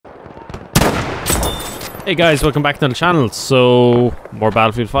Hey guys, welcome back to the channel. So, more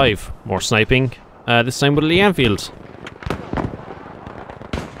Battlefield 5, more sniping, this time with the Enfield.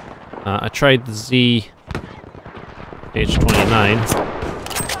 I tried the H29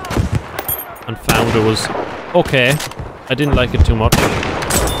 and found it was okay. I didn't like it too much.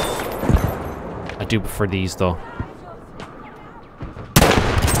 I do prefer these though.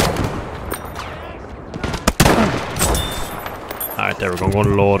 Alright, there we go, I'm going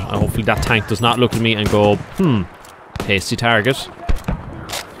to load. And hopefully that tank does not look at me and go, tasty target.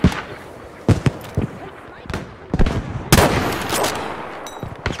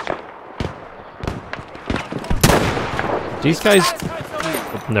 These guys...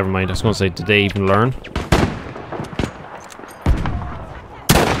 Oh, never mind, I was going to say, did they even learn?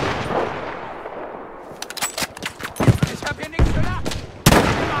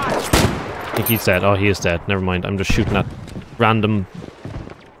 I think he's dead. Oh, he is dead. Never mind, I'm just shooting at random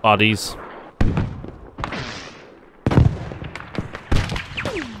bodies.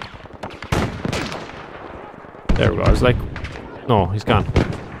 There we go. I was like, no, he's gone.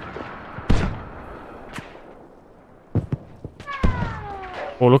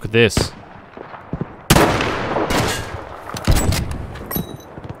 Oh, look at this.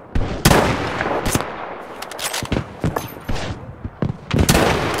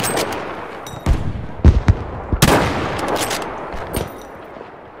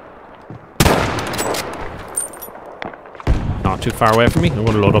 Not too far away from me. I'm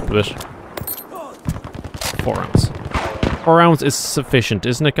going to load up a bit. 4 rounds. 4 rounds is sufficient,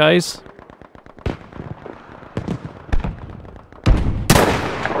 isn't it, guys?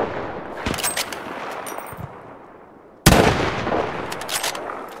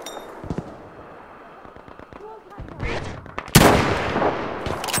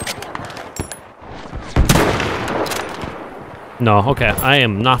 No, okay. I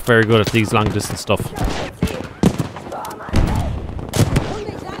am not very good at these long distance stuff.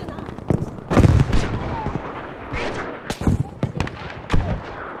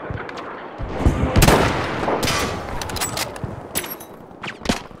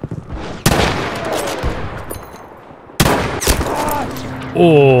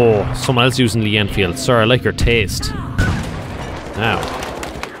 Oh, someone else using the Enfield. Sir, I like your taste. Now.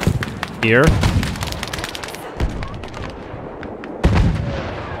 Here.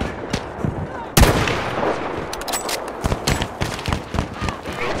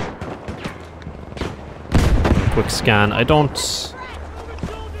 Quick scan. I don't...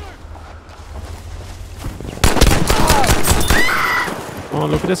 Oh,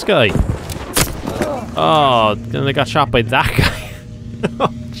 look at this guy. Oh, then they got shot by that guy.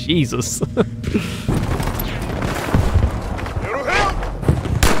 Oh, Jesus.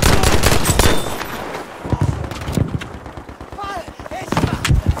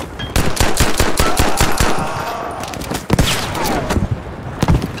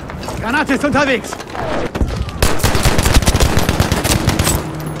 Granate ist unterwegs.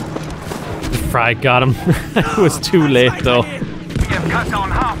 Frag got him. It was too late though. You've cut down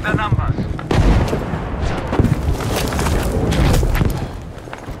half the numbers.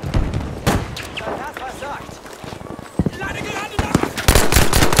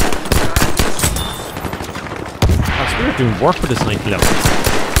 We're doing work for this 90 level.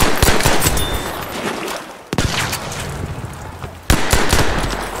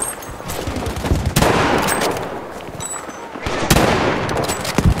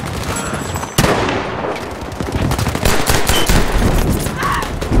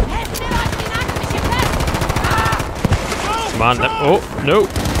 Come on, oh, no.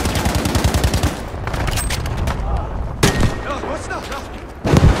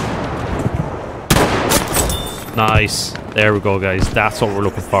 Nice. There we go, guys. That's what we're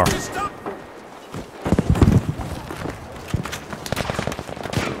looking for.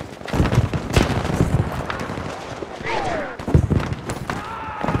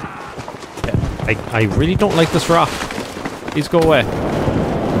 Yeah, I really don't like this rock. Please go away.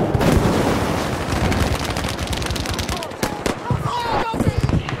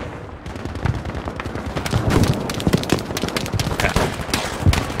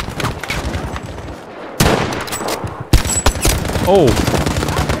 Oh!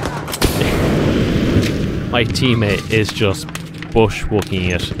 My teammate is just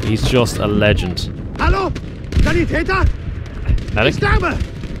bushwalking it. He's just a legend. Hallo? Sanitäter? Medic?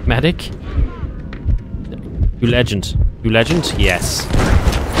 Medic? You legend. You legend? Yes.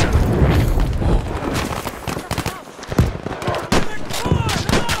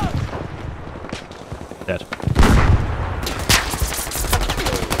 Dead.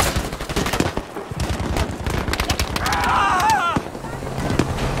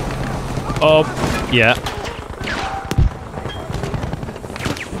 Oh, yeah.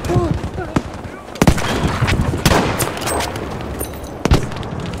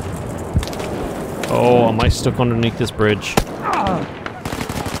 stuck underneath this bridge?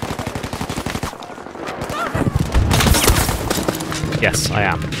 Yes, I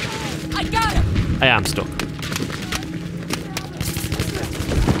am. I got him. I am stuck.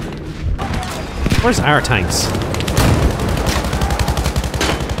 Where's our tanks?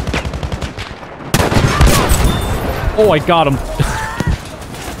 Oh, I got him.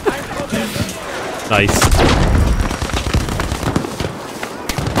 Nice.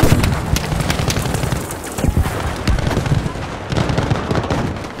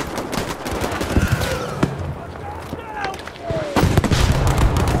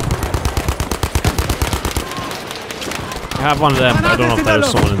 I have one of them. I don't know if there's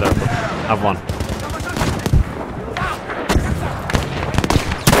someone in there, but I have one.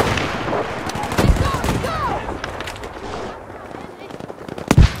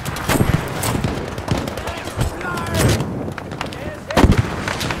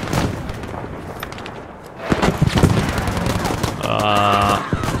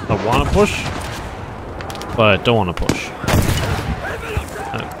 I want to push, but I don't want to push.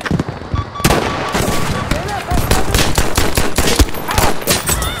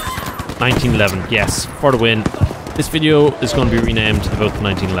 1911, yes, for the win. This video is going to be renamed about the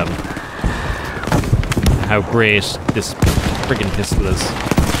 1911. How great this friggin' pistol is.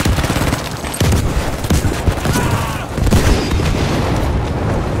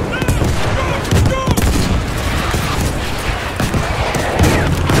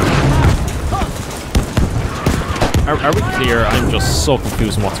 Are we clear? I'm just so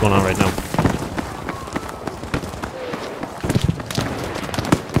confused on what's going on right now.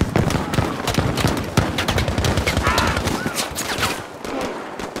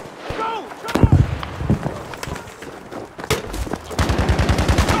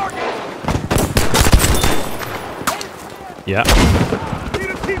 Yeah.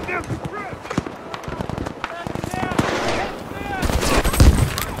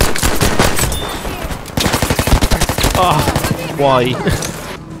 Oh, why?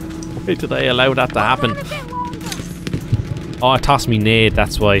 Why did I allow that to happen? Oh, I tossed me nade,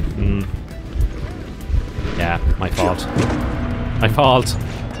 that's why. Yeah, my fault. My fault.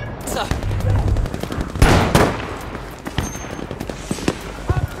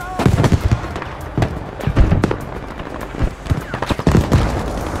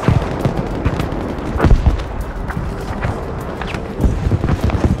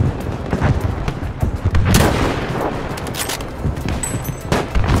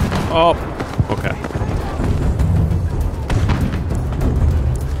 Oh, okay.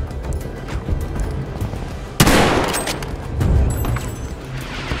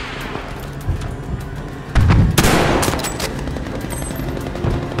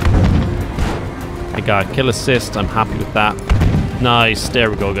 I got kill assist. I'm happy with that. Nice. There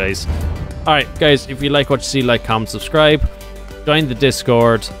we go, guys. Alright, guys, if you like what you see, like, comment, subscribe. Join the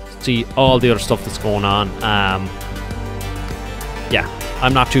Discord. See all the other stuff that's going on. Yeah.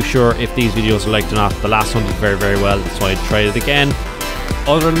 I'm not too sure if these videos are liked or not. The last one did very, very well, so I tried it again.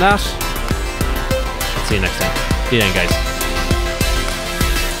 Other than that, see you next time. See you then, guys.